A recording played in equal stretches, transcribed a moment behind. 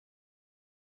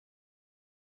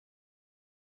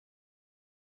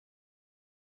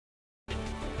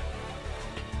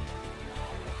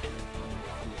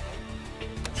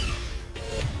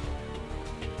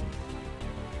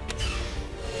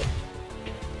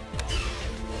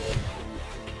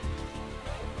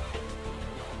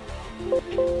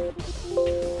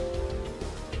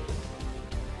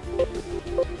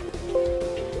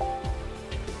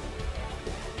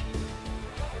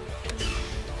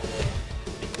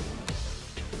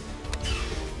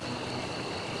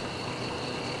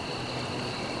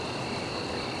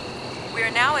We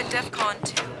are now at DEFCON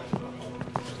 2.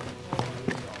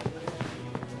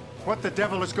 What the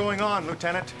devil is going on,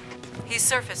 Lieutenant? He's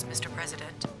surfaced, Mr.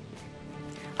 President.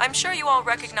 I'm sure you all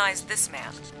recognize this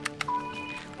man.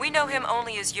 We know him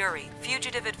only as Yuri,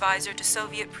 fugitive advisor to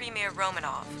Soviet Premier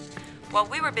Romanov. While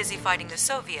we were busy fighting the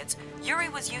Soviets, Yuri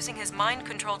was using his mind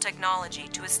control technology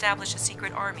to establish a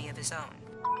secret army of his own.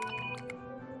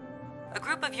 A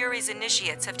group of Yuri's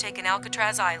initiates have taken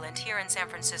Alcatraz Island here in San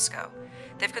Francisco.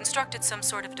 They've constructed some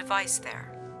sort of device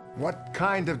there. What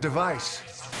kind of device?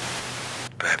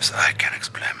 Perhaps I can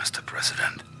explain, Mr.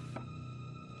 President.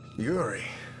 Yuri.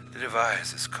 The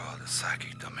device is called a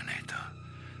psychic dominator.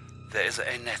 There is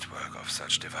a network of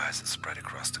such devices spread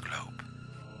across the globe.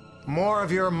 More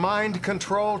of your mind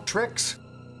control tricks?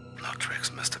 No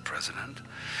tricks, Mr. President.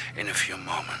 In a few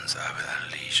moments, I will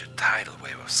unleash a tidal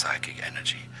wave of psychic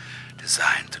energy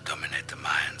designed to dominate the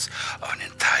minds of an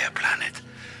entire planet.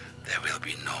 There will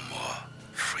be no more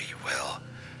free will,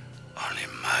 only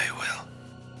my will.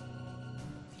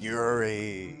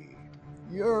 Yuri.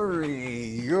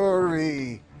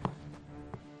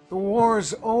 The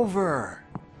war's over.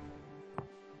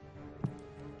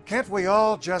 Can't we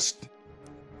all just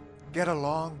get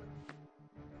along?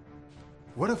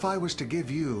 What if I was to give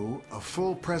you a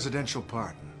full presidential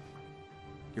pardon?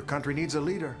 Your country needs a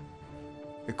leader.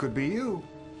 It could be you.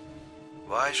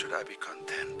 Why should I be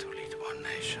content to lead one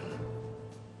nation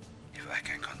if I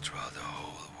can control the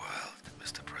whole world,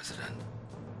 Mr. President?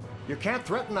 You can't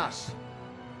threaten us.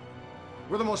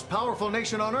 We're the most powerful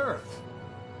nation on Earth.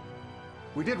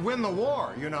 We did win the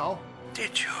war, you know.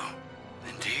 Did you?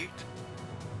 Indeed?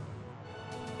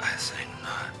 I think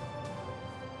not.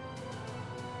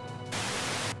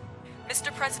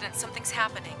 Mr. President, something's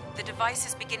happening. The device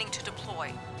is beginning to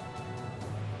deploy.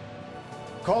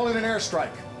 Call in an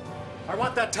airstrike. I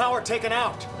want that tower taken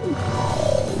out.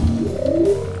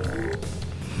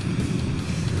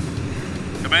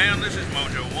 Command, this is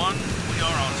Mojo 1. We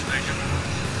are on station.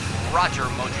 Roger,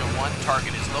 Mojo 1.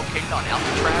 Target is located on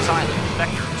Alcatraz Island,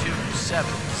 Vector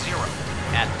 270,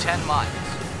 at 10 miles.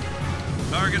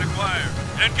 Target acquired.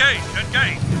 Engage!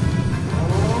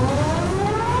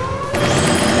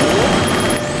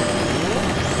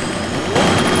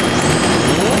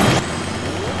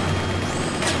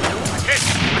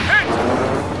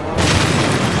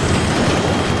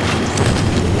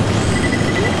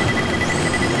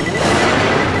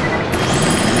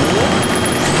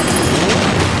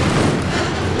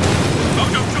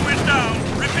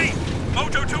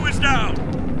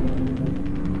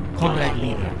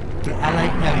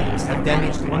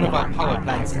 One of our power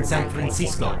plants in San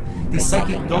Francisco. The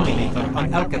psychic dominator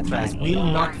on Alcatraz will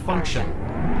not function.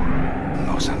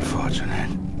 Most unfortunate.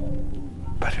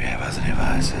 But we have other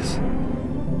devices.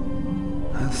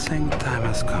 I think time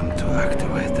has come to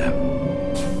activate them.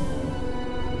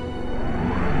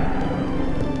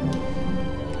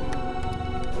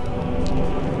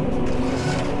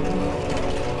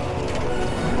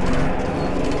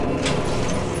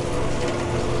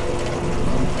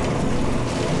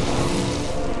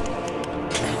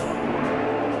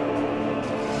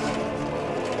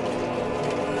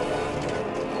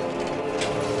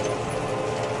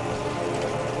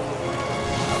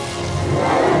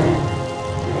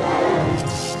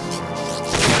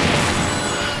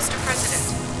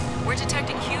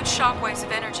 shockwaves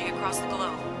of energy across the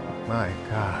globe. My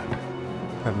God,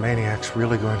 that maniac's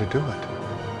really going to do it.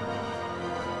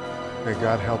 May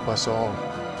God help us all.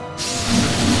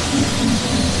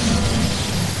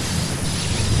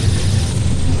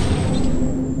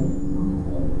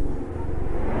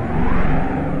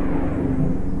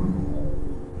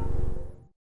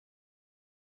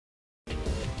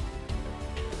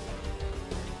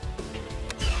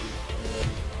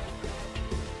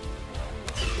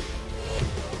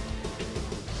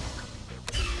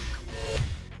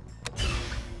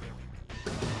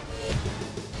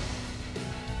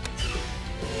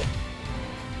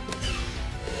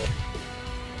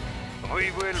 We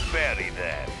will bury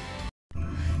that.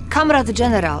 Comrade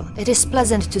General, it is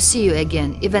pleasant to see you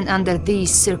again, even under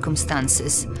these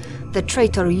circumstances. The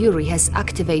traitor Yuri has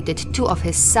activated 2 of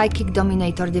his psychic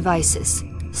dominator devices.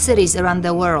 Cities around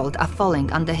the world are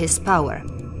falling under his power.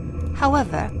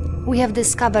 However, we have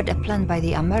discovered a plan by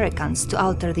the Americans to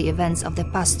alter the events of the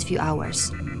past few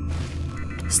hours.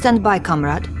 Stand by,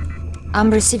 comrade. I'm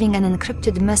receiving an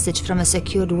encrypted message from a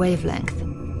secured wavelength.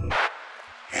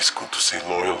 It's good to see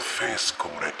loyal face,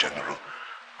 Comrade General.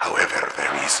 However,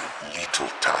 there is little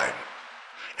time.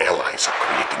 Allies are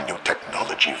creating new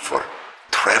technology for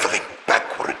traveling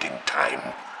backward in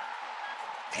time.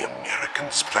 The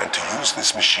Americans plan to use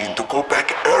this machine to go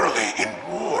back early in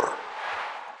war.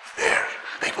 There,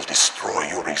 they I will destroy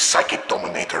Yuri's psychic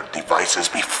dominator devices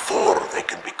before they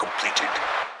can be completed.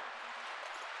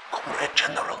 Comrade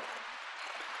General,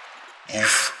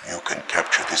 if you can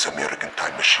capture this American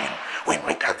time machine, we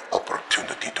might have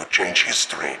opportunity to change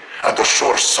history and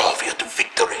assure Soviet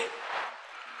victory.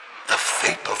 The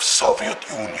fate of Soviet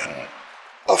Union,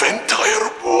 of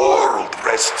entire world,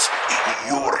 rests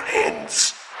in your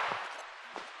hands.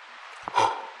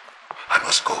 Oh, I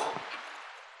must go.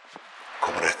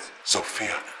 Comrade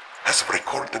Sophia has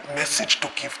recorded a message to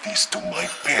give this to my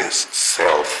best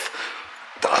self.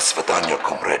 Do svidania,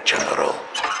 Comrade General.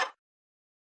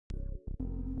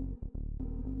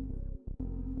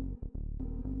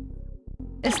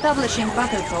 Establishing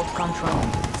battlefield control.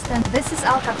 This is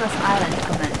Alcatraz Island,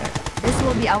 Commander. This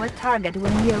will be our target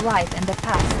when we arrive in the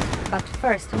past, but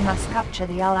first we must capture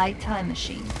the Allied time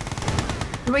machine.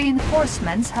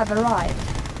 Reinforcements have arrived.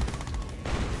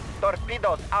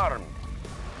 Torpedoes armed.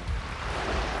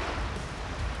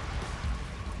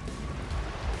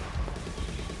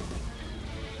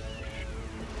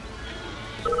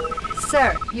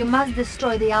 Sir, you must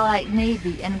destroy the Allied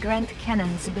Navy and Grand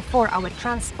cannons before our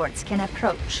transports can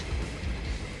approach.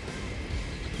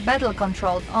 Battle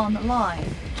control online.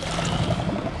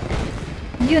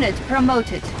 Unit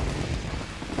promoted.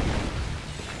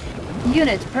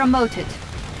 Unit promoted.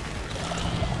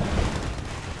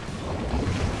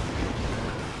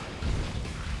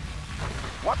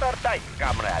 Water tight,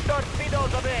 comrade.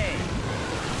 Torpedoes away.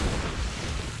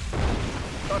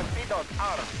 Torpedoes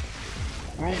armed.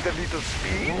 Need a little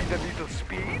speed? Need a little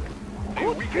speed?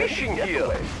 Good fishing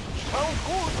here. Sounds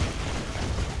good.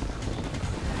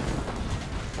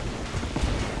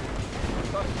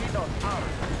 Torpedoes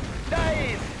armed.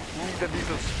 Dive! Need a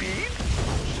little speed?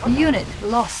 Unit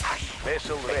lost.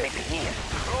 Vessel ready. Here.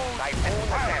 Typhoon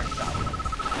attack stop.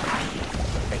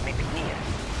 Here.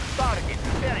 Target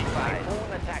verified.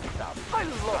 Typhoon attack stop. I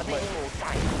love my boat.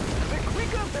 The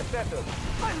quicker the better.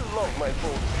 I love my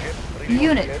boat.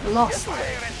 Unit lost.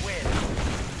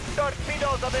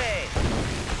 Torpedoes away.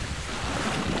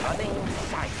 Running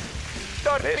sight.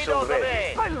 Torpedoes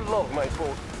away. I love my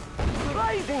boat.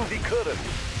 Riding the current.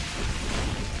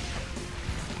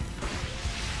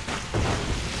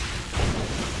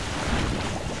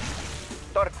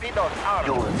 Torpedoes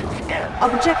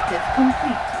armed. Objective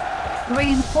complete.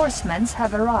 Reinforcements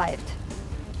have arrived.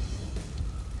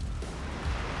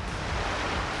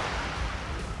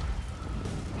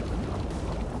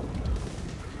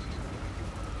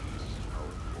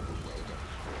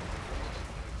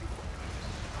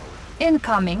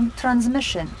 Incoming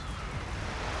transmission.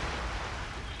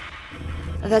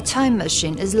 The time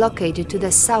machine is located to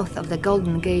the south of the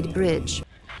Golden Gate Bridge.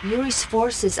 Yuri's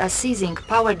forces are seizing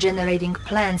power-generating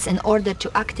plants in order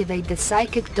to activate the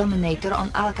psychic dominator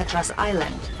on Alcatraz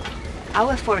Island.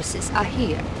 Our forces are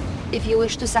here. If you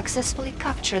wish to successfully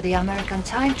capture the American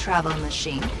time travel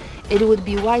machine, it would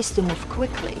be wise to move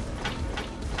quickly.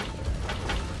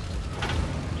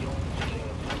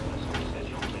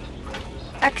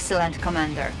 Excellent,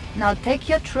 Commander. Now take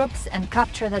your troops and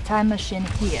capture the time machine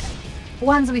here.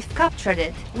 Once we've captured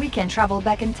it, we can travel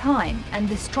back in time and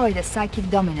destroy the psychic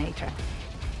dominator.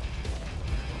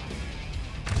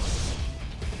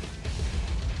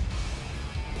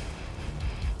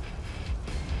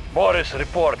 Boris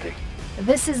reporting.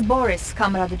 This is Boris,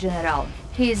 Comrade General.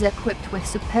 He is equipped with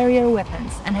superior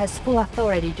weapons and has full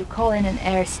authority to call in an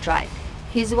airstrike.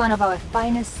 He's one of our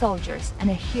finest soldiers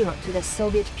and a hero to the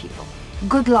Soviet people.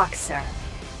 Good luck, sir.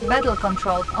 Battle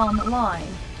control online.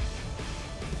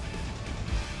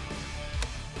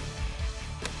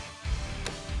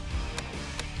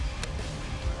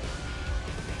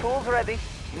 Tools ready.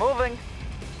 Moving.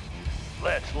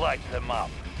 Let's light them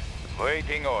up.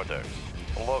 Waiting orders.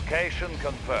 Location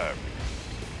confirmed.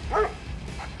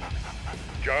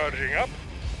 Charging up,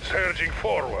 surging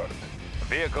forward.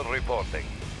 Vehicle reporting.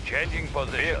 Changing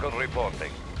position. Vehicle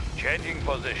reporting. Changing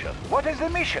position. What is the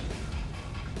mission?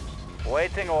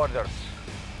 Waiting orders.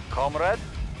 Comrade?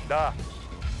 Da.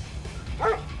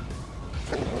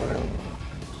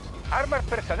 Armored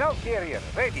personnel carrier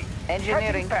ready.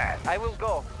 Engineering. I will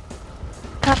go.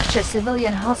 Capture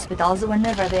civilian hospitals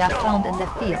whenever they are found in the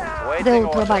field. They will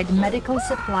provide medical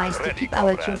supplies to keep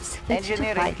our troops fit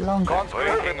to fight longer.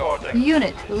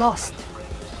 Unit lost.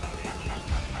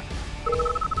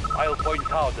 I'll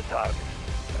point out the target.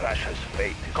 Russia's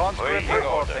fate is conscript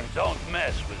reporting. Don't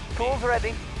mess with me. Tools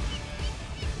ready.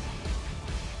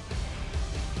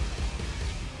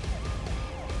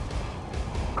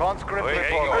 Conscript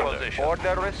reporting.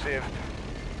 Order received.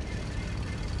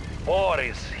 War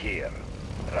is here.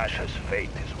 Russia's fate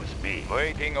is with me.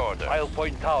 Waiting order. I'll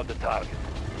point out the target.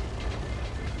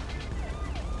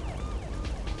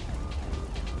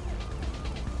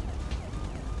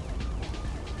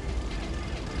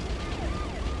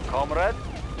 Comrade?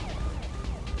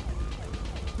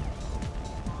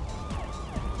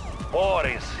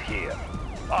 Boris here.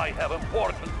 I have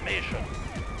important mission.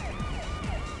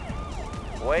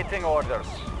 Waiting orders.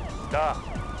 Da.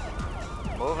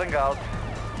 Moving out.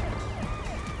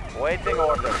 Waiting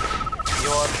orders. You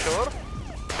are sure?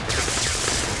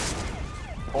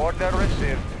 Order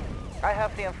received. I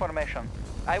have the information.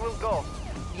 I will go.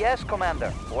 Yes,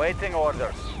 Commander. Waiting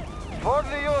orders. For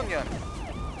the Union.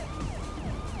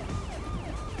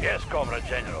 Yes, Comrade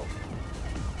General.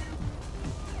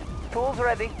 Tools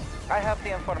ready. I have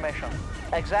the information.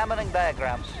 Examining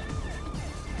diagrams.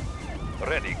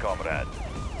 Ready, Comrade.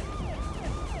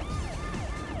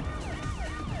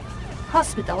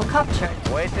 Hospital captured.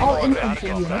 Waiting All order. infantry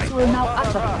units will now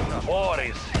attack.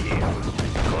 Boris here.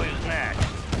 Who is next?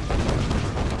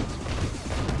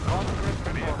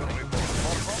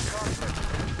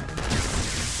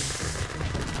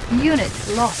 Unit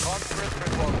lost.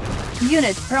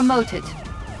 Unit promoted.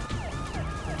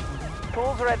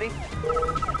 Tools ready.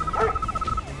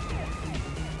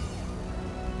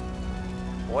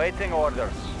 Waiting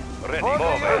orders. Ready. For the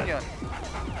Union.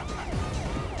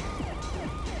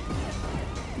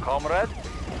 Comrade?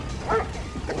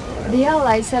 The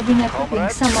Allies have been equipping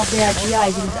some of their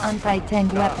GIs with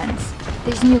anti-tank weapons.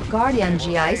 These new Guardian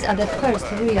GIs are the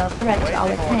first real threat to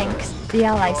our tanks the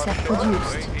Allies have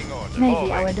produced.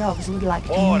 Maybe our dogs would like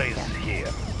to meet them.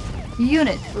 Here.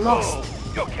 Unit lost. Oh,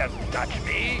 you can't touch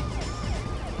me.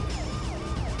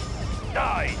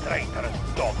 Die, traitorous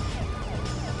dogs.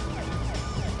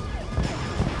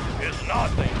 There's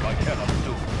nothing I cannot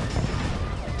do.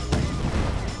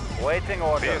 Waiting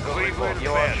order.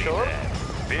 You are sure?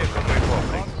 Vehicle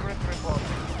reporting.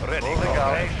 Ready. Moving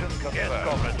out. Yes,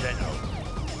 Comrade General.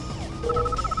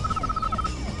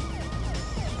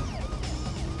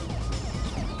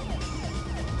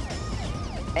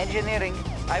 Engineering.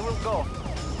 I will go.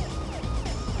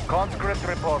 Conscript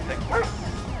reporting.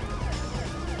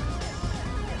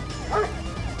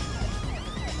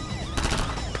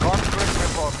 Conscript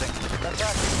reporting.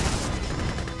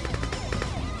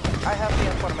 I have the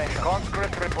information.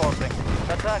 Conscript reporting.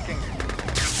 Attacking.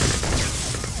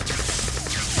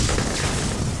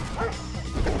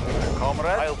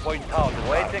 Comrade? I'll point out.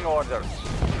 Waiting orders.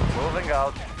 Moving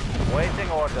out. Waiting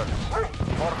orders.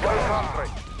 For what country?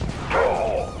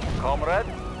 Comrade?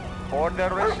 Order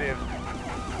received.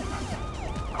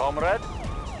 Comrade?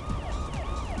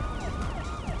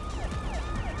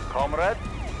 Comrade?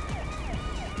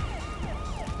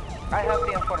 I have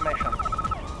the information.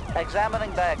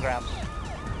 Examining diagrams.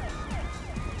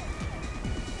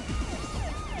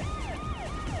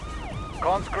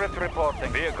 Conscript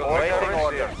reporting. Vehicle waiting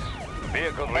orders.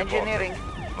 Vehicle engineering.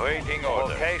 Waiting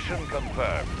orders. Location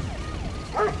confirmed.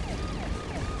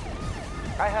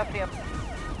 I have the...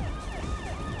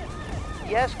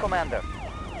 Yes, Commander.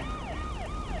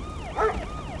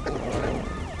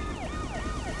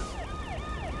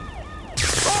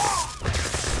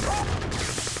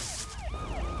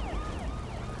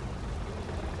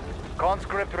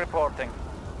 Conscript reporting.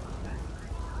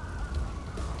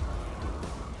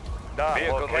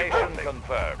 Location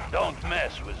confirmed. Don't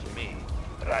mess with me.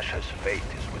 Russia's fate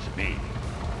is with me.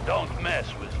 Don't mess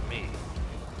with me.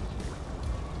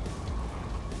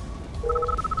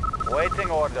 Waiting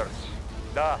orders.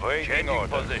 Waiting orders.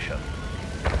 Position.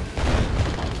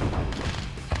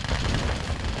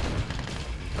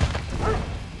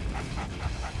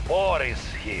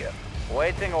 Boris here.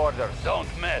 Waiting orders. Don't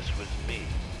mess with me.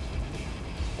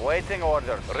 Waiting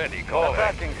orders. Ready, go.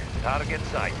 Attacking. Target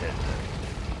sighted.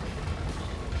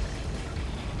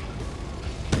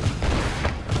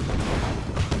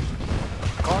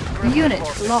 Conscript unit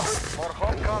reporting. Lost. For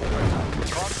home country.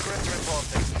 Conscript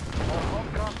reporting. For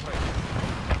home country.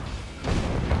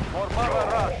 For Mother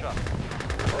Russia.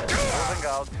 Moving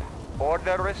out.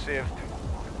 Order received.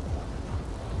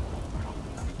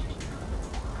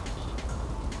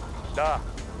 Da.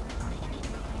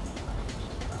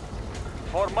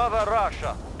 For Mother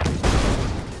Russia.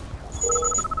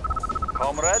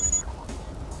 Comrade?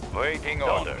 Waiting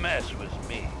order. Don't mess with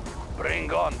me.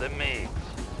 Bring on the MiGs.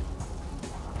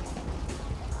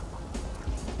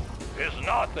 There's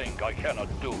nothing I cannot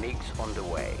do. MiGs on the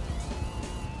way.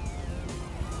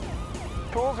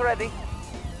 Tools ready.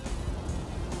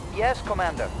 Yes,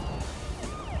 Commander.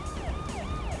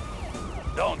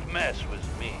 Don't mess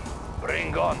with me.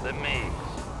 Bring on the MiGs.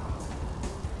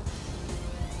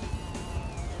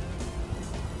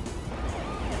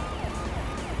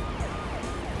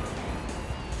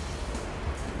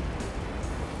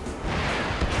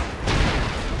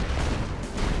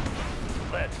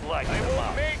 Let's light them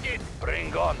up. Make it.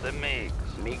 Bring on the MiGs.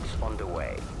 MiGs on the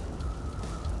way.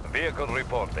 Vehicle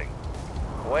reporting.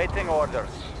 Waiting orders.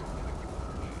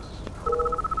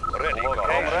 Ready,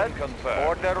 comrade. Confirmed.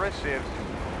 Order received.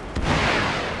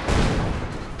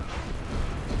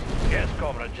 Yes,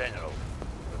 Comrade General.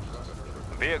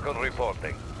 Vehicle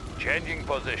reporting. Changing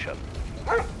position.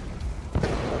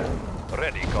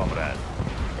 Ready, comrade.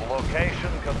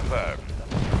 Location confirmed.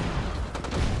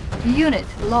 Unit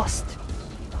lost.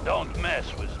 Don't mess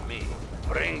with me.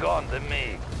 Bring on the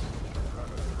MiG.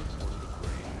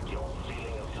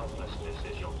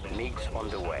 MiG's on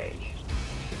the way.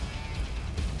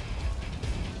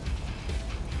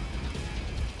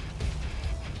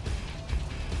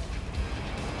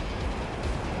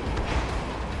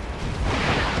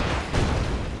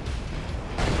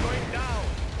 Going down.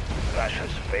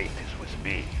 Russia's fate is with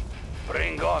me.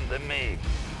 Bring on the MiG.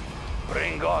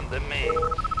 Bring on the MiG.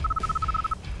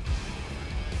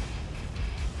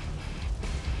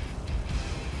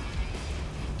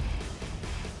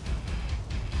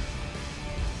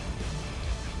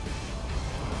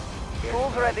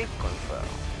 Tools ready. Confirm.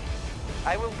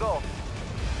 I will go.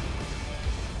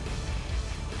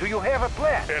 Do you have a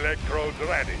plan? Electrodes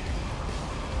ready.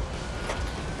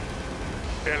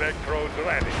 Electrodes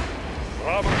ready.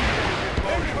 Robert is in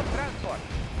motion. Transport.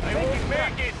 I will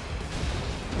make it.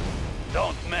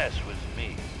 Don't mess with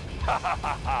me. Ha ha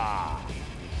ha ha.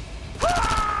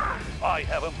 I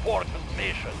have important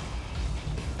mission.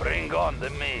 Bring on the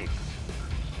MiG.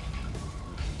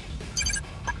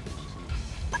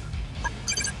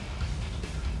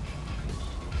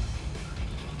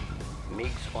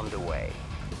 MiG's on the way.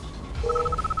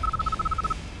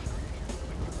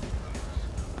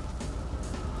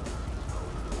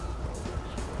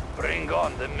 Bring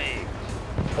on the MiG.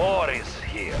 War is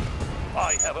here.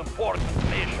 I have important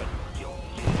mission.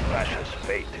 Russia's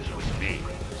fate is with me.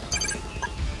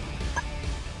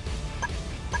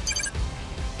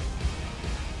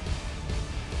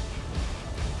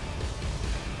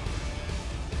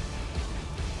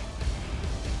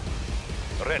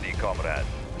 Ready, comrade.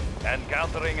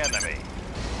 Encountering enemy.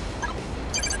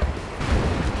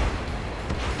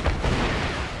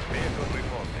 Vehicle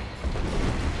reporting.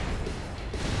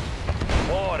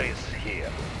 War is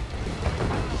here.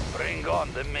 Bring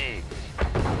on the MiG.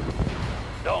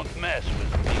 Don't mess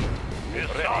with me. It's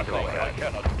Ready, something I comrade.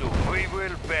 cannot do. We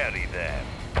will bury them.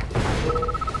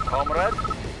 Comrade?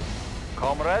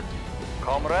 Comrade?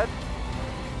 Comrade?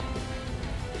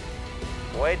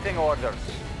 Waiting orders.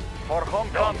 For home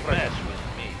Don't country. mess with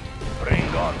me.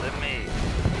 Bring on the MiG.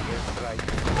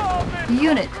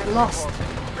 Unit lost.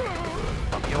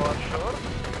 You are sure?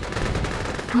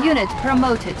 Unit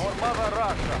promoted. For Mother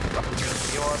Russia.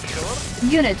 You are sure?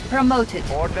 Unit promoted.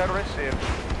 Order received.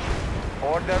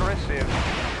 Order received.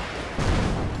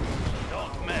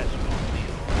 Don't mess with me.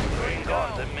 Bring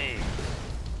on the MiG.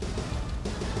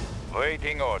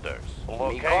 Waiting orders.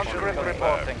 Location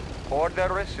reporting. Order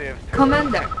received.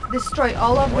 Commander, destroy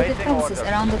all of the Waiting defenses orders.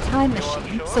 around the time You are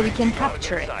machine sure? so we can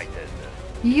capture it. Sighted.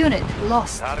 Unit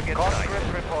lost. Target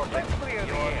conscript reporting.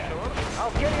 You are sure?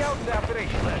 I'll carry out the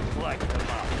operation. Let's light them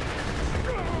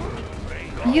up.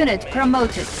 Bring on Unit the MiG.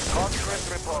 promoted.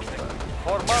 Conscript reporting.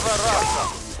 For Mother Russia.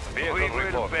 We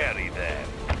will bury them.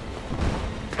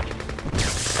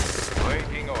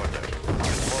 Waiting order.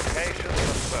 Location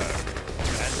confirmed.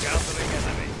 Encountering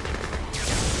enemy.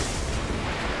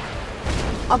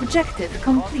 Objective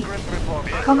complete. Conscript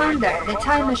reporting. Commander, the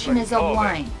time machine is Over.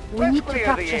 offline. We Let's need to clear the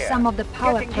capture air. some of the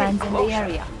power Getting plants in the closer.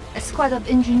 area. A squad of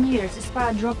engineers is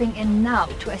dropping in now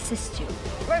to assist you.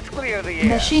 Let's clear the air.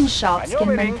 Machine shops can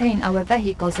Maneuvering. maintain our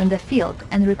vehicles in the field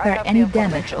and I repair have any the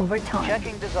damage information. over time.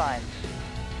 Checking designs.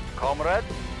 Comrade?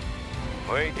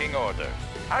 Waiting orders.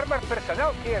 Armored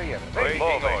personnel carrier. Waiting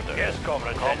orders. Yes,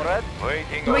 Comrade. Comrade?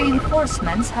 Waiting orders.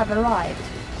 Reinforcements have arrived.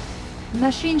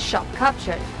 Machine shop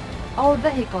captured. All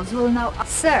vehicles will now...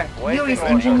 Sir, Waiting Yuri's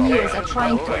order. engineers are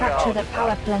trying to Moving capture out. the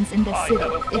power plants in the city.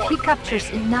 If he captures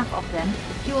enough of them,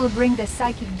 he will bring the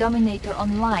Psychic Dominator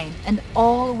online and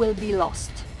all will be lost.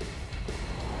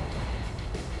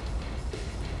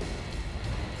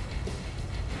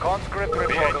 Conscript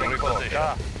reporting.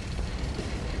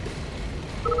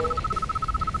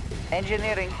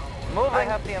 Engineering. Moving. I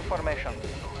have the information.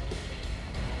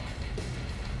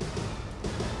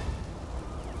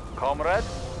 Comrade,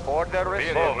 order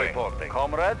received. Reporting.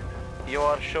 Comrade, you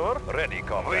are sure? Ready,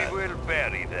 comrade. We will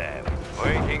bury them.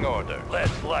 Waiting order.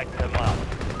 Let's light them up.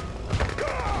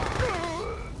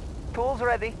 Tools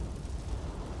ready.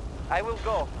 I will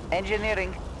go.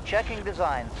 Engineering. Checking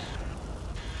designs.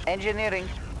 Engineering.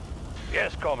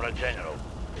 Yes, Comrade General.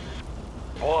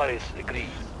 Boris agrees.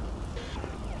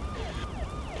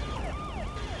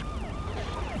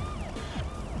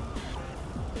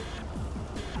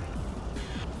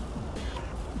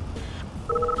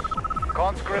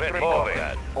 Conscript reporting.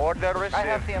 Order received. I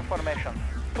have the information.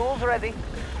 Tools ready.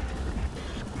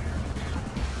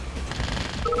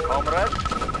 Comrade,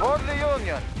 for the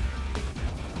Union.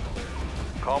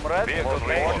 Comrade,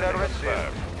 order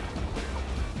received.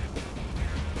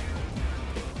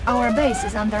 Our base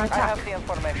is under I attack. have the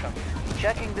information.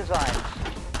 Checking designs.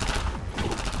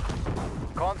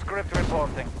 Conscript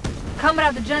reporting.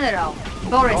 Comrade General,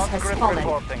 Boris has Conscript fallen.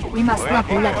 reporting. We must not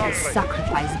let his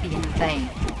sacrifice be in vain.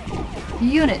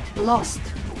 Unit lost.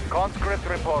 Conscript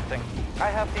reporting. I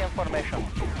have the information.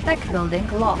 Tech building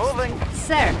lost. Moving.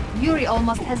 Sir, Yuri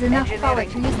almost has enough power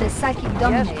to use the psychic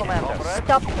dominator. Commander.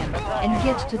 Stop him and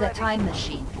get to the time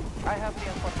machine. I have the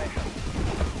information.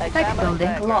 Tech Examining building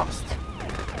diagram. lost.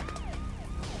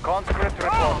 Conscript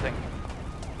reporting.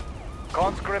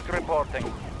 Conscript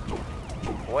reporting.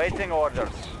 Waiting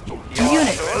orders.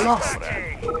 Unit lost.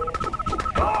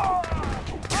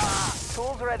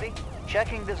 Tools ready.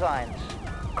 Checking designs.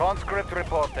 Conscript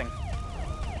reporting.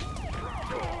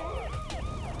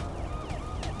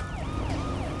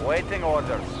 Waiting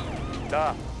orders.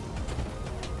 Da.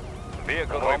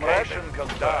 Vehicle location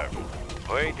confirmed.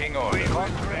 Waiting orders.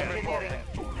 Conscript reporting.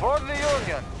 For the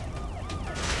Union.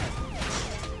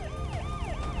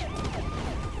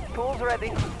 Tools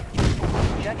ready.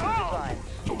 Checking designs.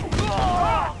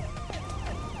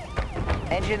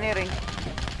 Engineering.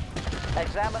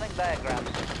 Examining diagrams.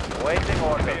 Waiting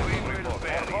orders.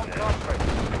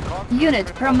 Unit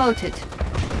promoted.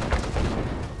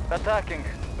 Attacking.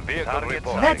 Vehicle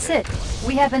reporting. That's it.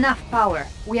 We have enough power.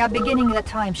 We are beginning the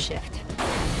time shift.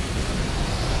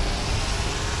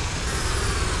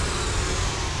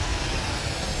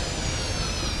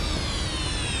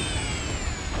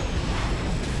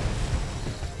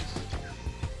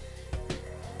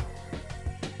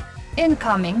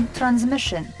 Incoming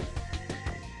transmission.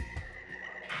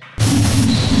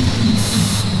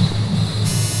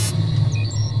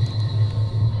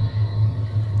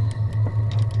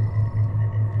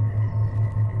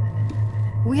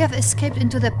 We have escaped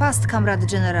into the past, Comrade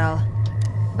General.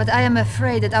 But I am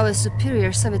afraid that our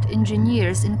superior Soviet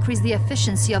engineers increased the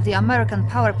efficiency of the American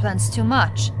power plants too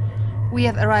much. We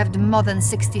have arrived more than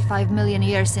 65 million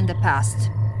years in the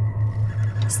past.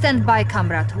 Stand by,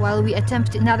 comrade, while we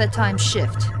attempt another time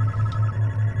shift.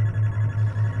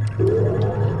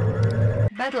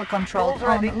 Battle control Tools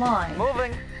ready. online.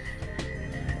 Moving.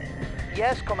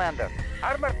 Yes, Commander.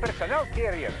 Armored personnel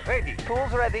carrier ready.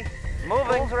 Tools ready.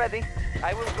 Moving. Tools ready.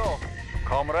 I will go.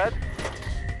 Comrade.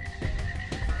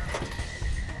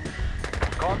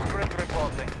 Conscript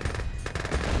reporting.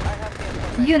 I have the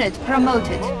information. Unit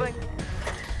promoted. Moving.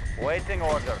 Waiting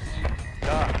orders.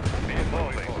 Da.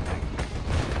 Moving.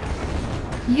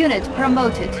 Unit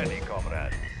promoted. Ready,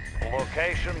 comrade.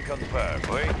 Location confirmed.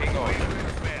 Waiting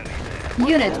orders.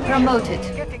 Unit promoted.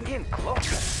 Getting in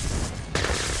closer.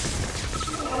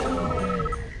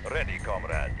 Ready,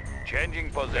 comrade. Changing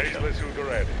position.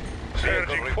 Ready.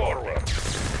 Surging forward.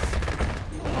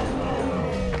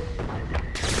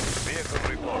 Vehicle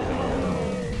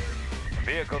reporting.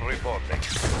 Vehicle reporting.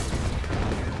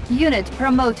 Unit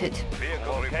promoted.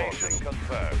 Vehicle location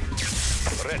confirmed.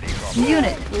 Ready, comrade.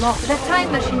 Unit lost. The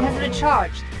time machine has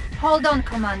recharged. Hold on,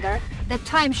 Commander. The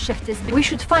time shift is... We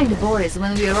should find Boris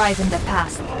when we arrive in the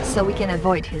past, so we can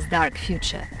avoid his dark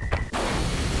future.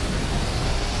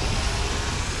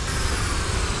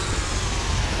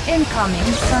 Incoming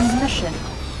transmission.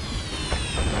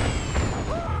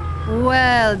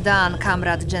 Well done,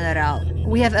 Comrade General.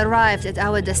 We have arrived at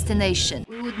our destination.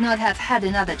 We would not have had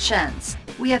another chance.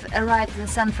 We have arrived in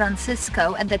San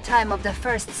Francisco at the time of the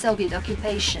first Soviet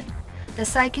occupation. The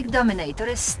Psychic Dominator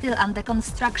is still under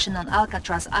construction on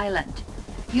Alcatraz Island.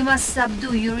 You must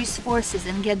subdue Yuri's forces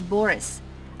and get Boris,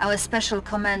 our special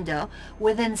commando,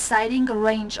 within sighting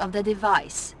range of the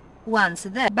device. Once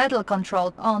there, battle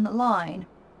control online.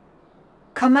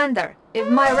 Commander, if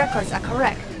my records are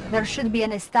correct, there should be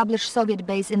an established Soviet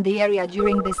base in the area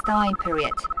during this time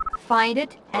period. Find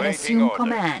it and assume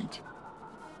command.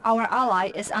 Our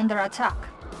ally is under attack.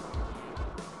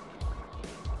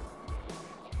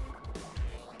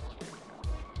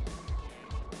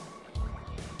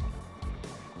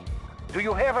 Do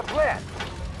you have a plan?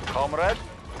 Comrade,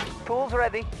 tools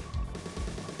ready.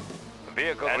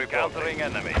 Vehicle encountering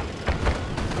enemy.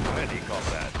 Ready,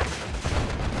 comrade.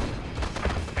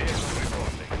 Vehicle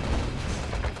reporting.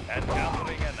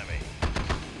 Encountering enemy.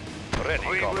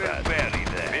 Ready, comrade. Bury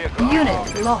them. Vehicle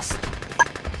Unit lost.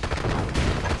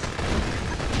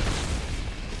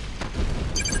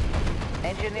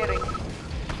 Engineering.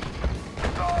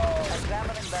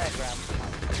 Examining diagram.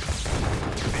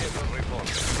 Vehicle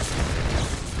reporting.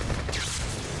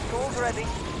 Tools ready.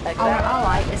 Our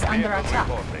ally is under attack.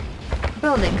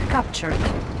 Building captured.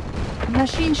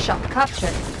 Machine shop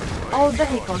captured. All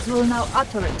vehicles will now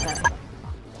auto-repair.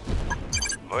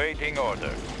 Waiting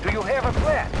order. Do you have a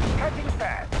plan? Cutting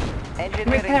fast.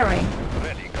 Engineering. Repairing.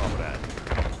 Ready, comrade.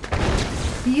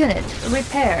 Unit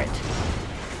repaired.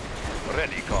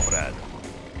 Ready, comrade.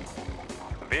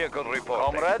 Vehicle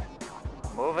reporting. Comrade.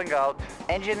 Moving out.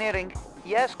 Engineering.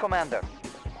 Yes, Commander.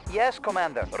 Yes,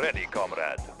 Commander. Ready,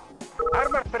 comrade.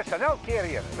 Armored personnel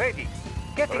carrier ready.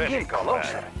 Getting Ready, in comrade.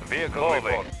 closer. Vehicle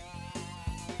moving.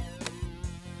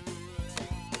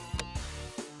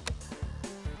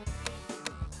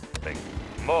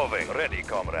 Moving. Ready,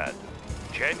 comrade.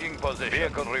 Changing position.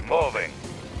 Vehicle reporting.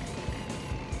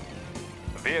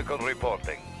 Vehicle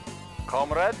reporting.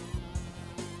 Comrade.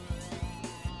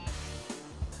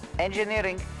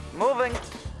 Engineering. Moving.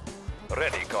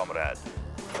 Ready, comrade.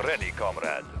 Ready,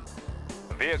 comrade.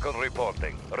 Vehicle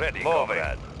reporting. Ready,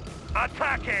 comrade.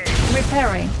 Attacking!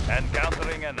 Repairing.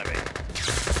 Encountering enemy.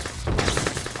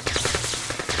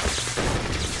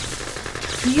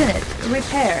 Unit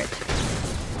repaired.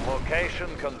 Location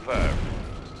confirmed.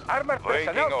 Armored Waiting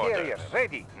personnel orders. carrier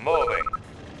ready. Moving.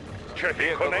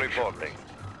 Vehicle reporting.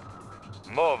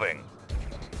 Moving.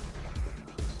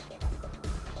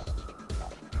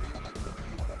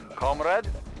 Comrade.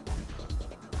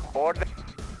 Order.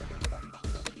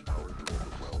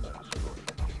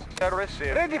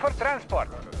 Received. Ready for transport.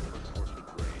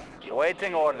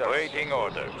 Waiting orders. Waiting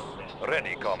orders.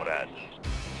 Ready, comrade.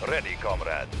 Ready,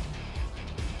 comrade.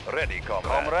 Ready, comrade.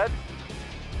 Comrade.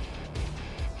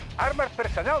 Armored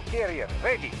personnel carrier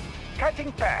ready.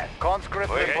 Cutting path.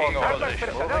 Conscript Waiting report. orders. Armored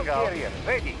personnel Moving out. carrier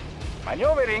ready.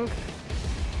 Maneuvering.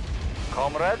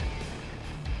 Comrade.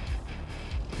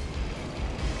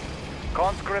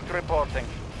 Conscript reporting.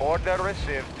 Order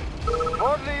received.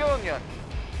 For the Union.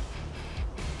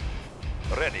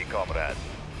 Ready, comrade.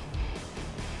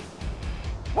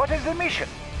 What is the mission?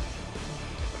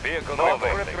 Vehicle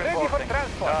Conscript reporting. ready for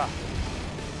transport.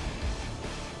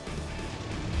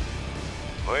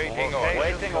 Waiting Location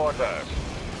orders. Waiting orders.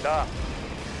 Da.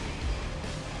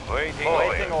 Waiting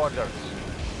Waiting orders. orders.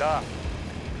 Da.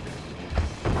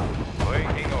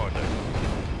 Waiting orders.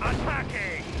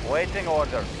 Attacking. Waiting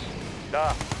orders.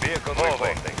 Da. Vehicle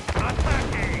reporting.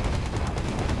 Attacking.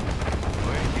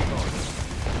 Waiting orders.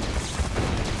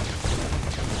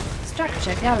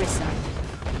 Structure garrison.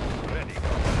 Ready,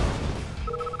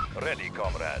 comrade. Ready,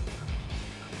 comrade.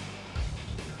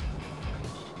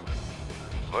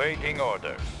 Waiting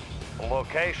orders.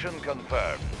 Location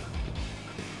confirmed.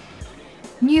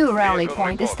 New rally Vehicle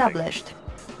point reporting. established.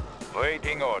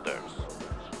 Waiting orders.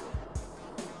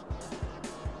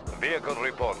 Vehicle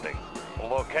reporting.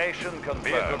 Location confirmed.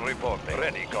 Vehicle reporting.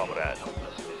 Ready, comrade.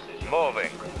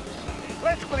 Moving.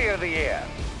 Let's clear the air.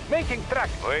 Making track.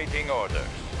 Waiting orders.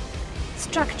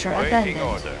 Structure Waiting abandoned.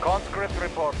 orders. Conscript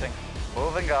reporting.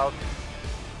 Moving out.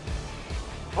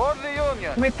 For the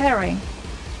Union. Repairing.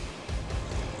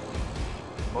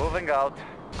 Moving out.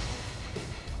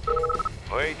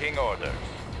 Waiting orders.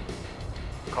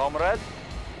 Comrade.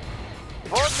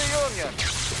 For the Union.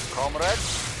 Comrade.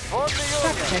 For the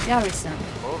Structure Union. garrison.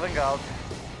 Moving out.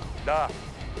 Da.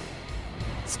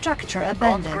 Structure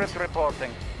abandoned. Conscript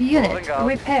reporting. Unit Moving out.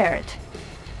 repaired.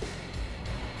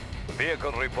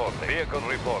 Vehicle reporting. Vehicle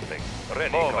reporting.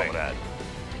 Ready, Moving. comrade.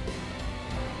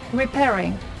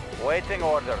 Repairing. Waiting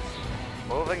orders.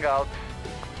 Moving out.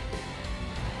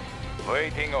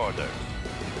 Waiting orders.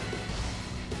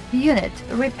 Unit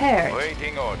repaired.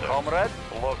 Waiting orders. Comrade.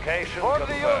 Location For the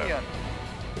confirmed. Union.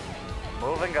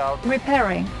 Moving out.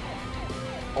 Repairing.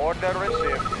 Order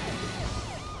received.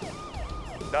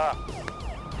 Da.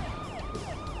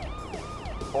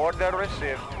 Order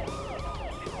received.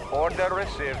 Order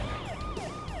received.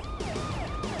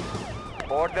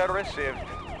 Order received.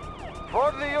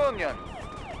 For the Union.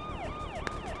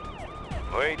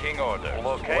 Waiting orders.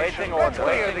 Location Waiting order.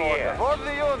 confirmed. Waiting order. For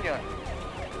the Union.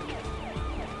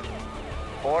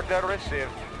 Order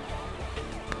received.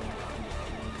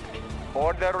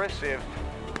 Order received.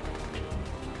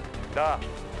 Da.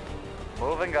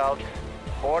 Moving out.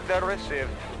 Order received.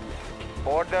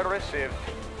 Order received.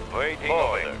 Waiting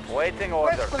Moving. orders. Waiting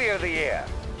orders. Let's clear the air.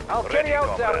 I'll Ready, carry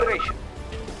out the comrade. operation.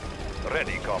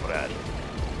 Ready, comrade.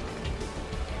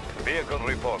 Vehicle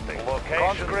reporting. Location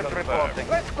Conscript confirmed. reporting.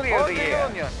 Let's clear For the the air.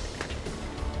 Union.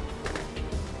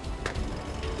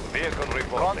 Vehicle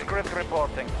reporting. Conscript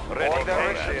reporting. Ready, Order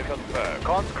comrade. received. Confirmed.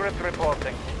 Conscript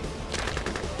reporting.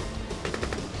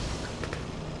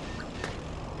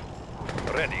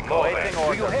 Ready, comrade. Waiting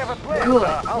order. Do you have a plan? Good.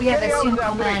 I'll We have carry out assumed the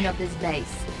command operation. of this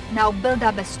base. Now build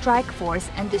up a strike force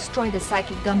and destroy the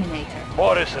Psychic Dominator.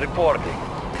 Boris reporting.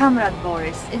 Comrade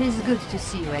Boris, it is good to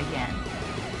see you again.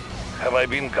 Have I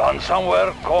been gone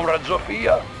somewhere, Comrade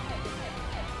Zofia?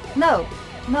 No,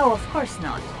 of course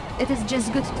not. It is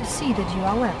just good to see that you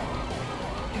are well.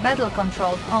 Battle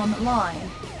control online.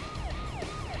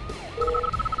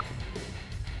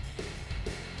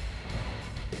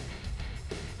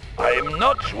 I am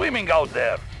not swimming out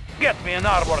there. Get me an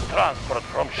armor transport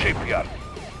from shipyard.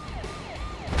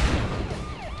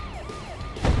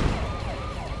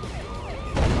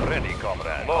 Ready,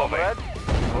 comrade. Comrade,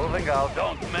 moving out.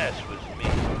 Don't mess with me.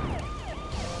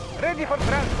 Ready for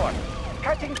transport.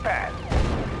 Cutting path.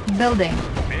 Building.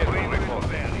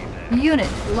 Unit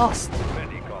lost.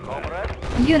 Ready, comrade.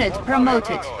 Unit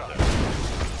promoted.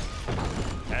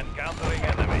 Encountering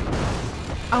enemy.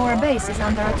 Our base is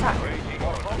under attack.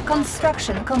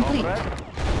 Construction complete.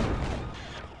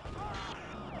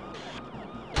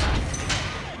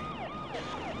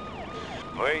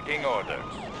 Waiting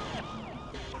orders.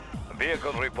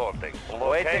 Vehicle reporting. Waiting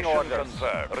Location orders.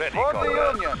 confirmed. Ready, For the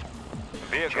comrade. Union.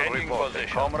 Vehicle Changing reporting.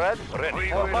 position. Comrade. Ready,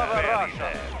 For comrade. Mother Ready Russia.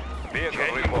 there. Vehicle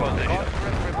Changing reporting.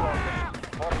 Conscript reporting.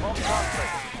 For home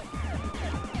conflict.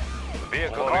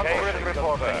 Vehicle Conscript location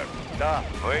reporting. confirmed. Da.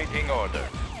 Waiting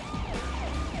orders.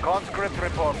 Conscript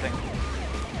reporting.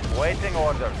 Waiting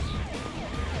orders.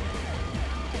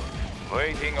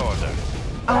 Waiting orders.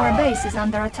 Our base is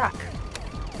under attack.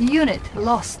 Unit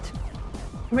lost.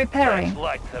 Repairing. Let's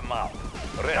light them up.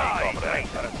 Ready, comrade.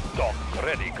 Stop.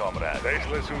 Ready, comrade.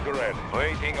 Faceless suit ready.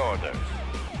 Waiting orders.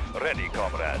 Ready,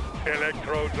 comrade.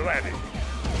 Electrodes ready.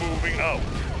 Moving out.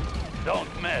 Don't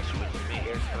mess with me.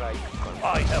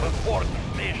 I have important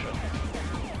mission.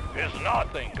 There's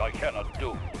nothing I cannot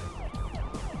do.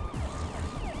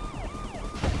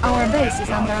 Our base is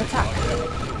under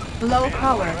attack. Low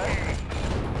power.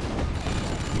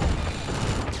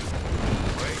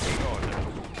 Waiting orders.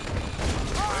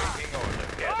 Waiting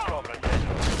orders. Yes, comrade.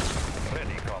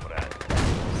 Ready, comrade.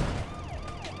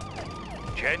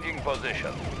 Changing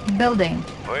position. Building.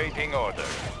 Waiting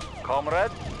orders.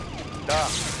 Comrade. Da.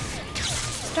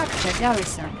 Structure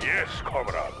garrison. Yes,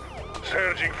 comrade.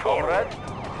 Surging forward.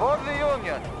 Comrade. For the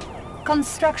Union.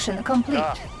 Construction complete.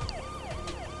 Da.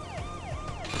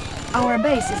 Our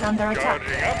base is under attack.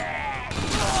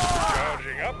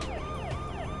 Charging up.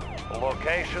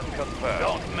 Location confirmed.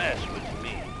 Don't mess with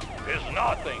me. There's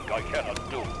nothing I cannot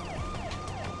do.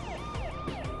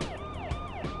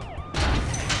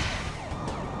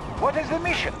 What is the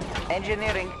mission?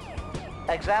 Engineering.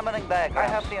 Examining diagrams.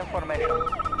 I have the information.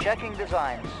 Checking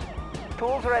designs.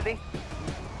 Tools ready.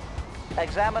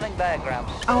 Examining diagrams.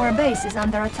 Our base is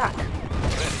under attack.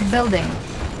 Building.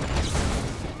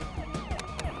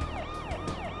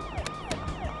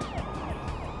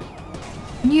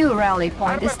 New rally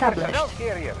point established.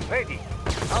 Carrier ready.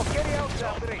 I'll carry out the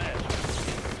operation.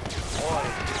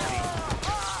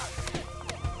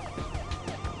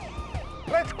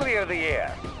 Let's clear the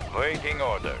air. Waiting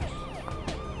orders.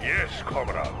 Yes,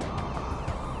 comrade.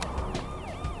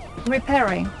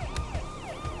 Repairing.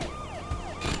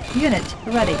 Unit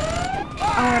ready.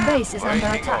 Our base is under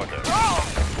Waiting attack. orders.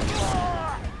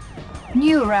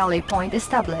 New rally point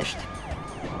established.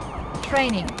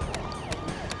 Training.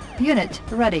 Unit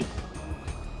ready.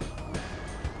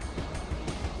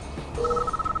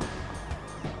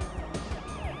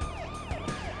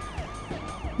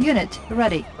 Unit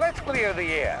ready. Let's clear the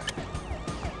air.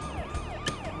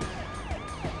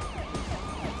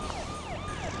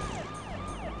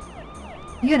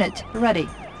 Unit ready.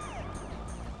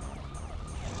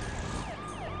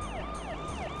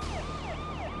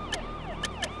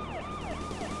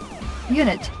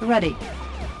 Unit ready.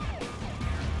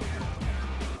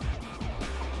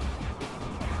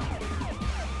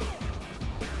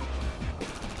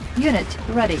 Unit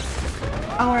ready.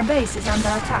 Our base is under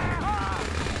attack.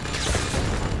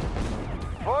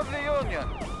 For the Union.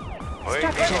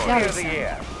 Structure Let's clear garrison. the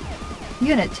air.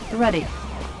 Unit ready.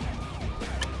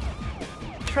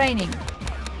 Training.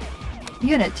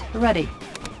 Unit ready.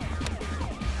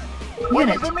 What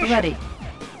is Unit the mission? ready.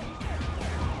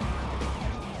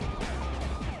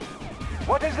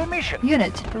 What is the mission?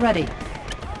 Unit ready.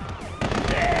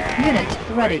 Unit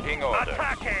ready. Waiting orders.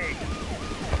 Attacking!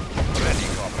 Ready,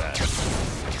 comrade.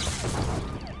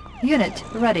 Unit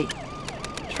ready.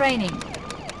 Training.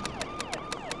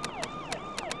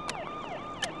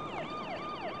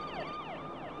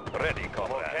 Ready,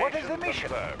 comrade. What is the mission?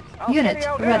 Confirmed. I'll Unit carry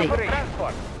out the ready. operation.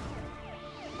 Transport.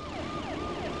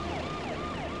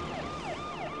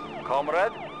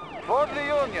 Comrade, for the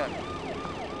Union.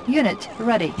 Unit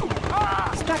ready.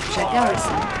 Structure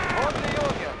garrison. For the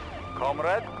Union.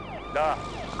 Comrade, da.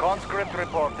 Conscript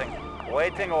reporting.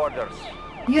 Waiting orders.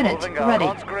 Unit Moving out. ready.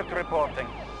 Conscript reporting.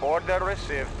 Order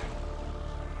received.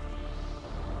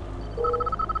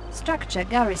 Structure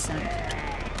garrisoned.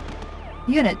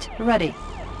 Unit ready.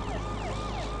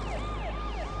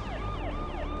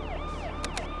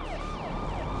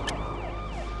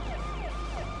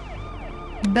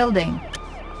 Building.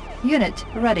 Unit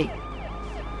ready.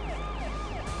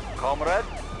 Comrade.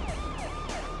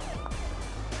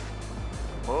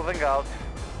 Moving out.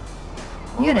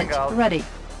 Unit Moving out. ready.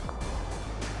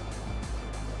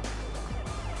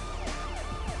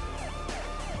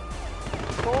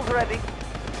 Tools ready.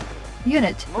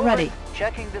 Unit Moving. ready.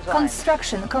 Checking design.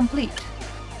 Construction complete.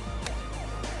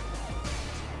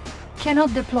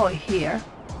 Cannot deploy here.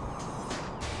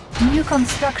 New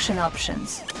construction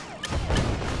options.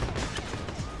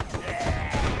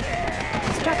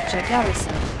 Structure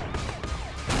garrison.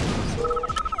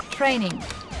 Training.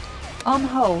 On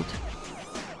hold.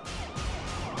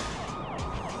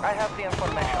 I have the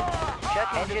information.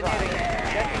 Checking engineering.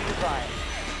 Checking design.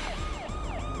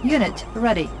 Unit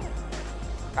ready.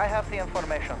 I have the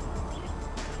information.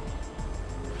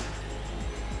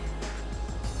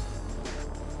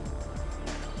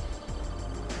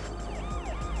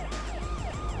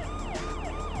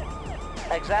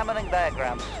 Examining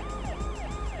diagrams.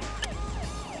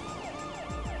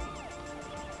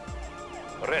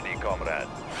 Ready, comrade.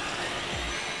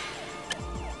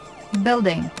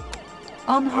 Building.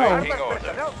 On hold. Waiting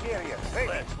order.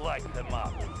 Let's light them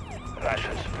up.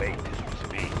 Russia's fate is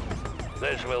with me.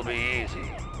 This will be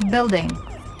easy. Building.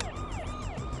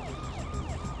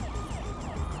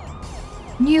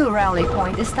 New rally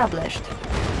point established.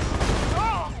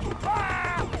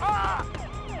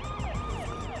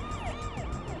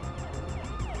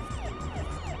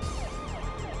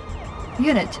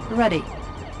 Unit ready.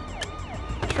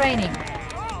 Training.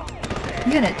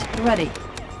 Unit ready.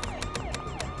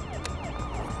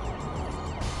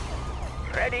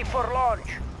 Ready for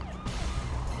launch.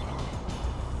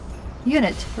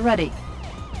 Unit ready.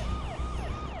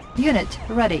 Unit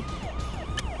ready.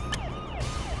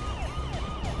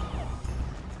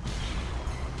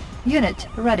 Unit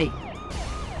ready.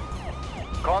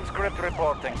 Conscript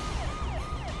reporting.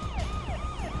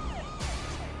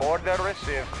 Order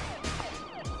received.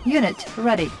 Unit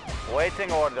ready.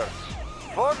 Waiting orders.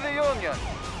 For the Union.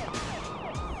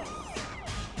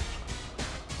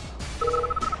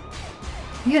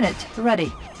 Unit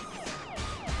ready.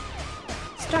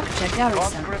 Structure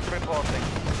garrison. Conscript reporting.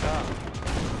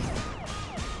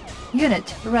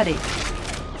 Unit ready.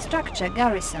 Structure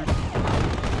garrison.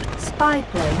 Spy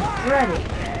plane ready.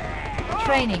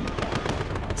 Training.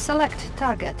 Select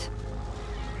target.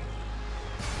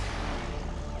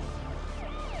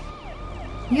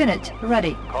 Unit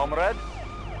ready. Comrade.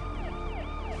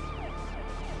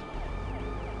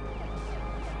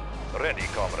 Ready,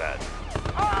 comrade.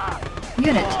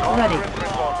 Unit ready. Conscript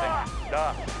reporting.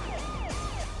 Da.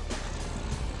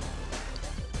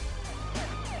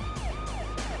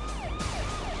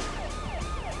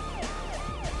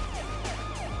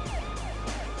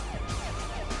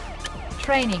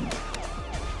 Training.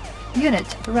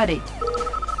 Unit ready.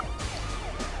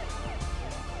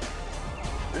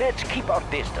 Let's keep our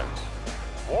distance.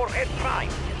 Warhead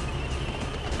prime.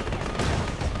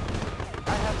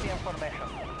 I have the information.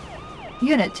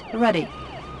 Unit ready.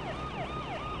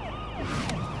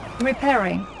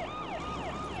 Repairing.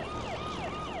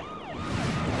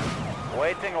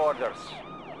 Waiting orders.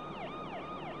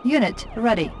 Unit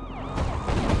ready.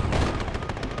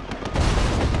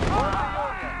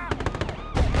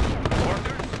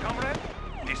 Orders, comrade?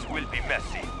 This will be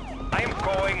messy. I am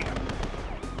going.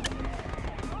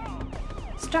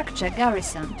 Structure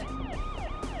garrisoned.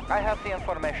 I have the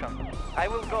information. I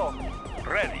will go.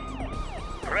 Ready.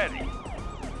 Ready.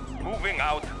 Moving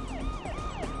out.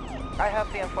 I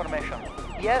have the information.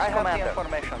 Yes, I Commander. Have the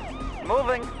information.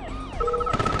 Moving.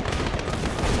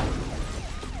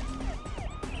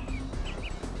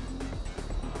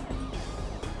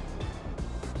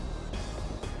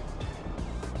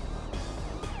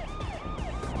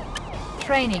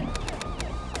 Training.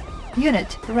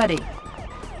 Unit ready.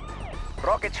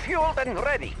 Rockets fueled and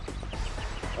ready.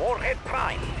 Warhead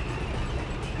prime.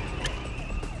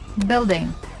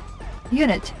 Building.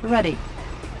 Unit ready.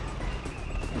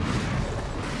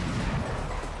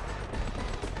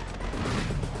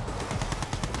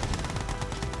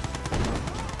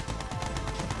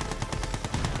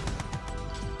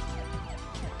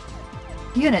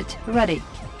 Unit ready.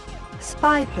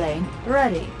 Spy plane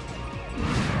ready.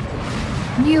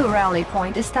 New rally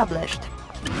point established.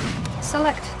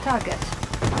 Select target.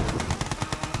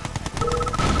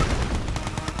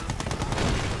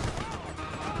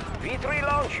 V3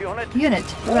 launch unit.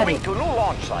 Unit ready. Moving to new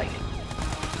launch site.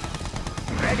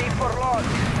 Ready for launch.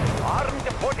 Armed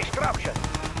for destruction.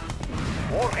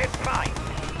 Warhead prime.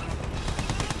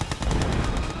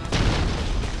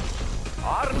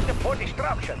 Armed for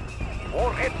destruction.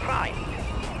 Warhead prime.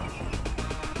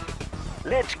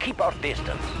 Let's keep our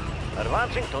distance.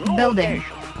 Advancing to new Building.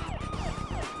 location.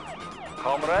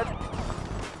 Comrade.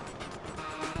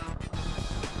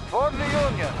 For the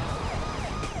Union.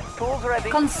 Tools ready.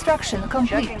 Construction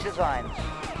complete. Checking designs.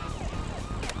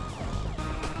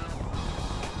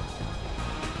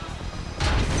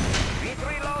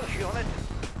 V3 launch unit.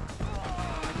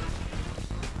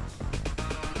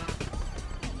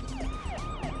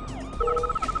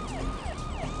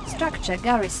 Structure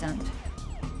garrisoned.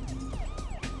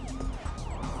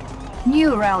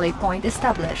 New rally point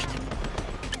established.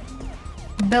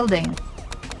 Building.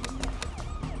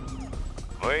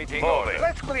 Waiting order.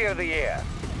 Let's clear the air.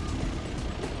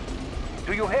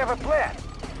 Do you have a plan?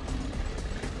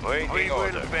 Waiting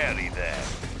order. We will bury them.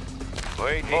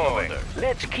 Waiting order.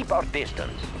 Let's keep our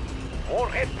distance.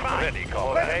 Warhead prime. Ready,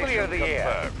 Let's clear the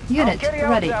air. Unit I'll carry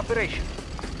ready. out the operation.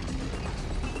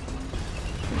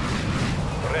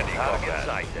 Ready, target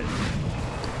sighted.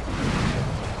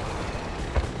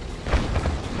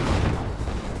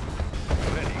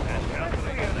 Ready,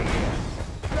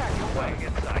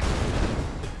 target sighted.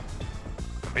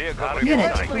 Vehicle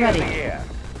Unit sighted. ready.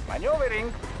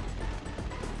 Maneuvering.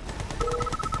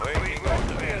 Waiting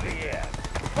order. Clear the air.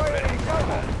 Firing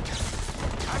cover.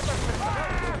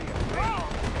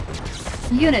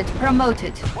 Unit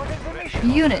promoted. What is the mission?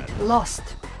 Unit lost.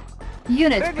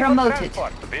 Unit Ready for promoted.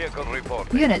 transport. Vehicle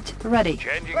reporting. Unit ready.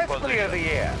 Changing Let's clear position.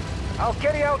 the air. I'll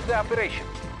carry out the operation.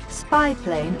 Spy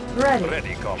plane ready.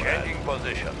 Ready, comrade. Changing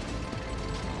position.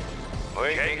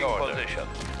 Waiting order. Position.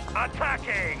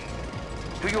 Attacking!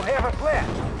 Do you have a plan?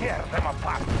 Tear them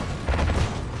apart.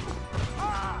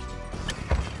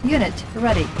 Unit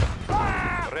ready.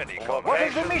 Ready, What comrade.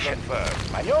 is the mission?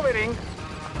 Confirmed. Maneuvering.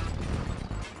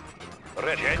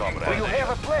 Ready, Do comrade. you have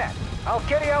a plan? I'll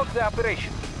carry out the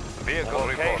operation. Vehicle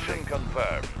location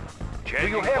confirmed. Do Changing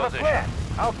you have position. a plan?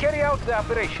 I'll carry out the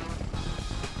operation.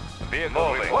 Vehicle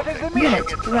reporting. What is the mission?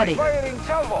 Unit ready. Firing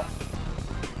salvo.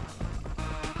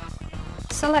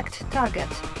 Select target.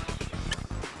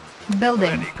 Building.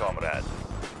 Ready, comrade.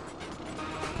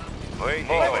 Waiting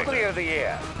Let's order. clear the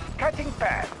air. Cutting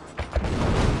path.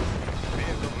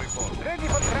 Vehicle reporting. Ready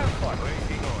for transport.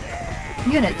 Waiting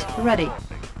order. Unit ready.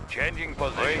 Changing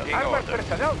position. Waiting Armored order.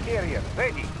 personnel carrier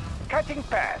ready. Cutting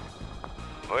path.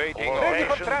 Waiting Ready for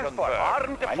location transport. confirmed.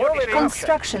 Armed for Construction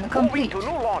destruction. complete. Moving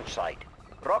to new launch site.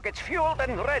 Rockets fueled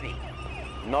and ready.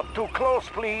 Not too close,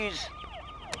 please.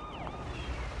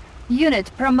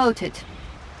 Unit promoted.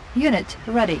 Unit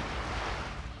ready.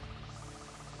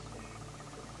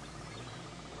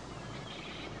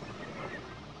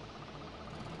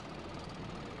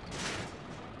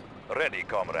 Ready,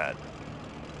 comrade.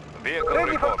 Vehicle Ready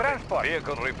for reporting. transport.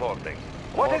 Vehicle reporting.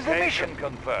 What is the Location mission?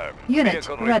 confirmed. Unit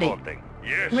Vehicle ready. reporting.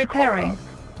 Yes, Repairing.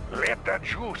 comrade. Let the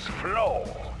juice flow.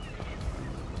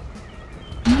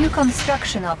 New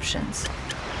construction options.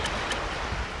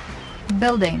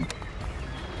 Building.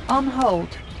 On hold.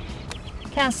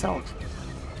 Cancelled.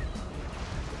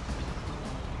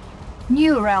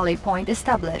 New rally point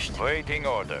established. Waiting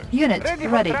orders. Unit Ready for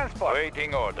ready. transport.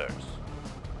 Waiting orders.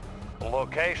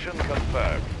 Location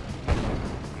confirmed.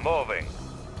 Moving.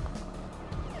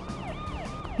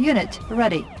 Unit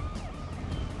ready.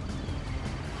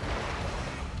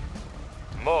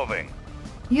 Moving.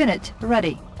 Unit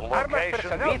ready. Location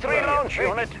V3 confirmed. launch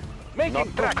unit. Not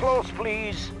too close,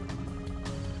 please.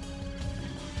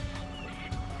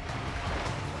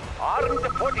 Armed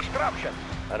for destruction.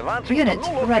 Advancing Unit to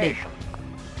new ready. location.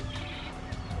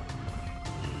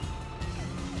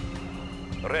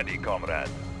 Ready, comrade.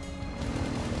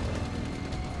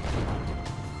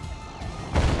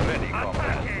 Ready,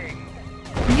 comrade.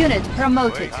 Unit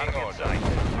promoted. Waiting order.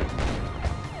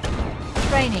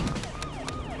 Training.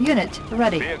 Unit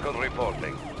ready. Vehicle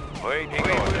reporting. Waiting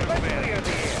Let's order. clear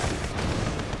the air.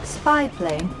 Spy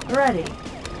plane ready.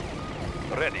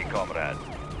 Ready, comrade.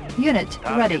 Unit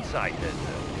ready. Target sighted.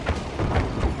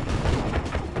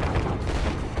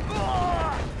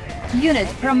 Unit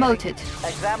promoted.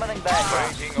 Examining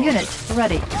background. Waiting order. Unit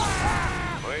ready.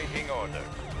 Waiting order.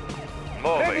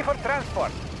 Ready Moving. for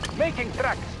transport. Making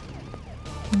tracks.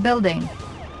 Building.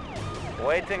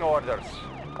 Waiting orders.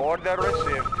 Order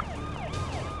received.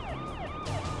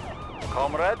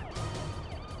 Comrade,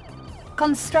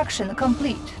 Construction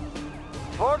complete.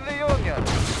 for the Union.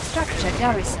 Structure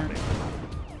garrison.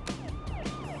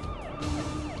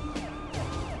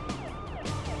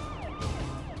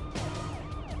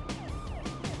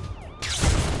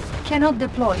 Cannot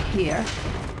deploy here.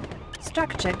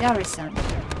 Structure garrison.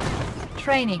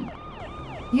 Training.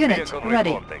 Unit Vehicle ready.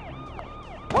 reporting.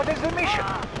 What is the mission?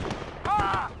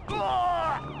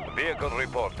 Vehicle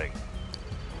reporting.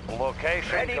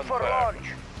 Location Ready for confirmed. launch.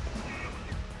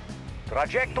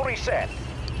 Trajectory set.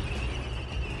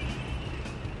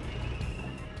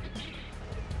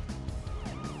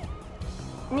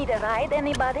 Need a ride,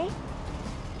 anybody?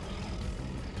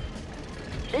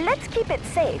 Let's keep it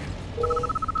safe.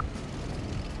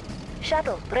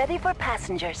 Shuttle ready for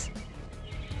passengers.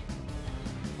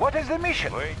 What is the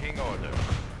mission? Waiting order.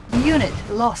 Unit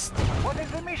lost. What is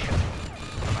the mission?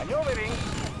 Maneuvering.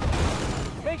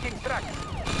 Making track.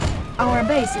 Our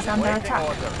base is under Waiting attack.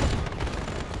 order.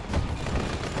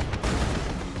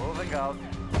 Moving out.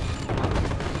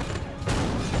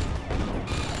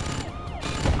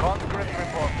 Conscript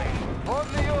reporting. For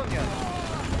the Union.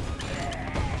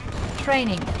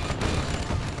 Training.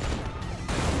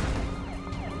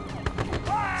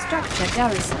 Structure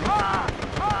garrison.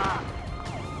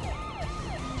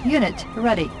 Unit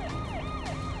ready.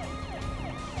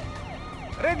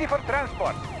 Ready for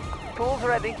transport. Tools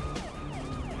ready.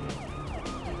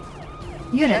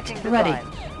 Unit Checking ready.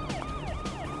 designs.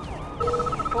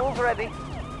 Tools ready.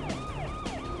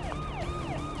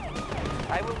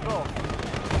 I will go.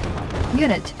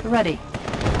 Unit ready.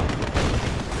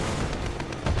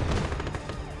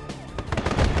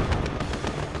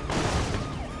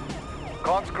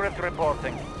 Conscript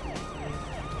reporting.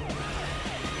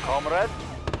 Comrade,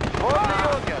 for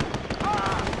the Union.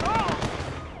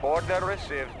 Order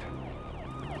received.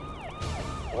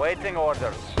 Waiting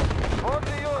orders. For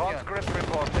the Union. Conscript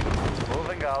reporting.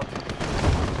 Moving out.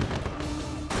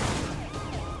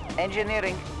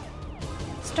 Engineering.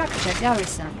 Structure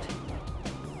garrisoned.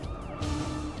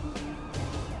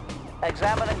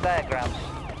 Examining diagrams.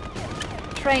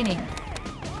 Training.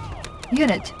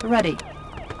 Unit ready.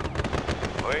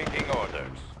 Waiting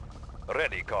orders.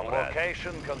 Ready, comrade.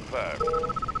 Location confirmed.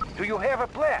 Do you have a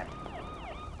plan?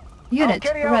 Unit I'll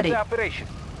carry out ready. the operation.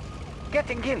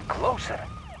 Getting in closer.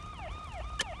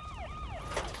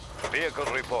 Vehicle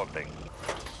reporting.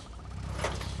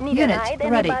 Need Unit a ride,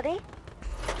 ready. anybody?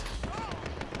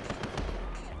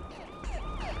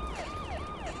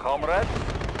 Comrade?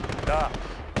 Da.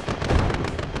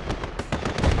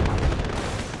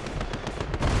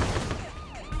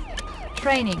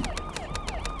 Training.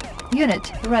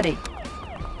 Unit ready.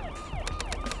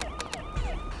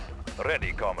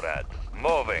 Ready, comrade.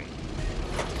 Moving.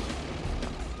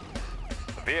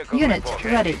 Vehicle Unit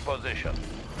reporting. ready. Position.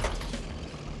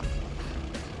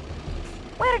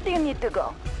 Where do you need to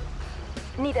go?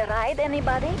 Need a ride,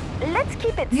 anybody? Let's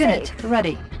keep it Unit safe.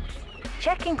 ready.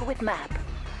 Checking with map.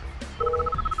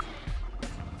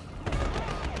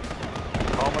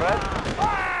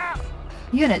 Comrade?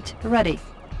 Unit ready.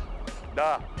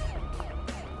 Da.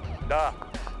 Da.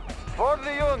 For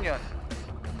the Union.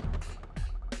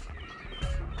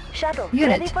 Shuttle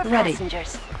Unit ready for ready.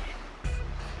 passengers.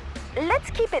 Let's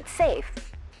keep it safe.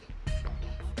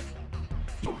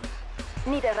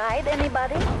 Need a ride,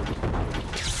 anybody?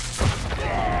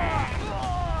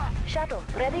 Shuttle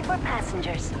ready for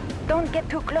passengers. Don't get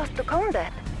too close to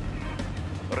combat.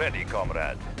 Ready,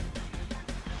 comrade.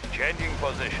 Changing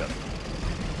position.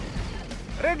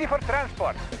 Ready for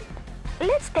transport.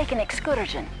 Let's take an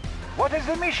excursion. What is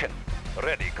the mission?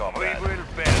 Ready, comrade. We will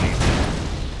bury them.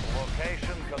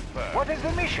 Location confirmed. What is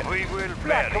the mission? We will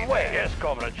Black bury away. them. Yes,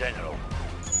 Comrade General.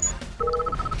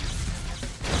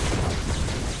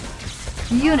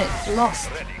 Unit lost.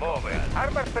 Ready, comrade.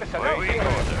 Armored personnel. Waiting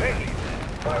order. Ready.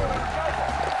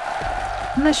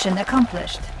 Mission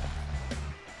accomplished.